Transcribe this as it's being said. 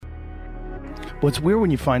Well, it's weird when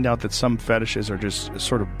you find out that some fetishes are just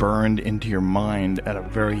sort of burned into your mind at a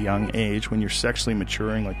very young age when you're sexually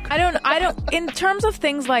maturing. Like, I don't, in terms of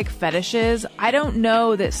things like fetishes, I don't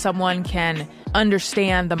know that someone can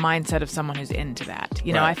understand the mindset of someone who's into that.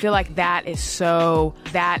 You know, Right. I feel like that is so,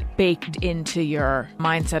 that baked into your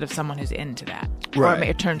mindset of someone who's into that. Right. Or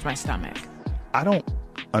it turns my stomach. I don't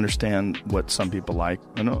understand what some people like.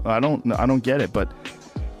 I don't get it, but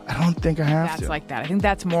I don't think I have That's to. like that. I think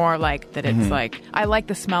that's more like that it's like, I like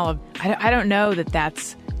the smell of, I don't know that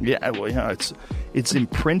that's... Yeah, well, yeah, it's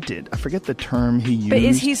imprinted. I forget the term he used. But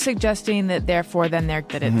is he suggesting that therefore then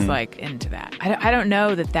that it's like into that? I don't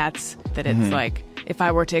know that it's like, if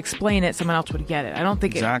I were to explain it, someone else would get it. I don't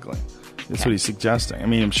think Exactly. That's Okay. what he's suggesting. I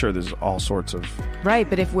mean, I'm sure there's all sorts of... Right,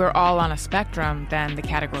 but if we're all on a spectrum, then the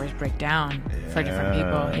categories break down for different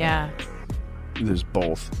people. Yeah. There's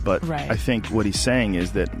both. But Right. I think what he's saying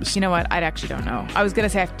is that... You know what? I actually don't know. I was going to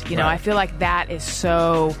say, Right. I feel like that is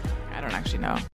so... I don't actually know.